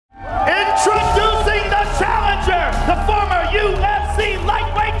Introducing the challenger, the former UFC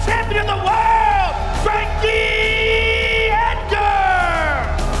lightweight champion of the world, Frankie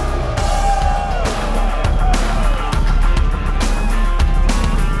Edgar!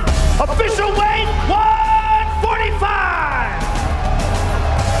 Official weight, 145!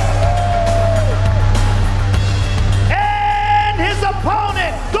 And his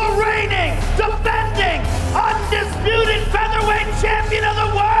opponent, the reigning, defending, undisputed featherweight champion of the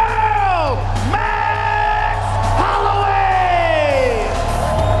world, Holloway!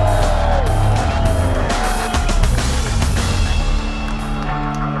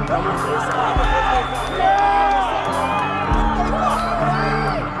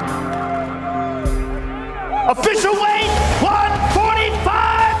 Official weight,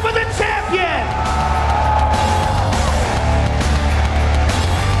 145 for the champion!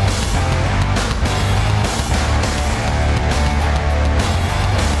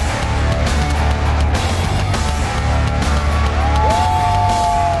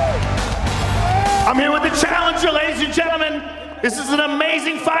 I'm here with the challenger, ladies and gentlemen. This is an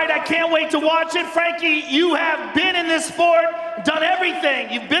amazing fight. I can't wait to watch it. Frankie, you have been in this sport, done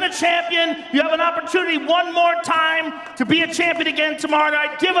everything. You've been a champion. You have an opportunity one more time to be a champion again tomorrow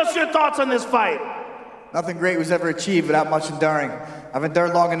night. Give us your thoughts on this fight. Nothing great was ever achieved without much enduring. I've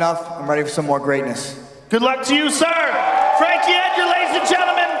endured long enough. I'm ready for some more greatness. Good luck to you, sir. Frankie Edgar, ladies and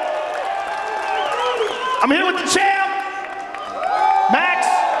gentlemen. I'm here with the champ. Max,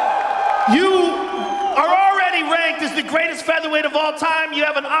 you are already ranked as the greatest featherweight of all time. You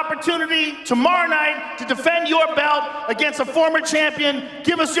have an opportunity tomorrow night to defend your belt against a former champion.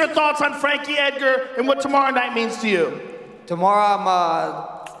 Give us your thoughts on Frankie Edgar and what tomorrow night means to you. Tomorrow I'm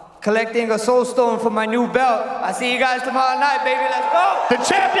collecting a soul stone for my new belt. I'll see you guys tomorrow night, baby. Let's go! The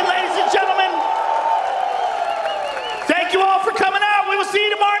champion, ladies and gentlemen,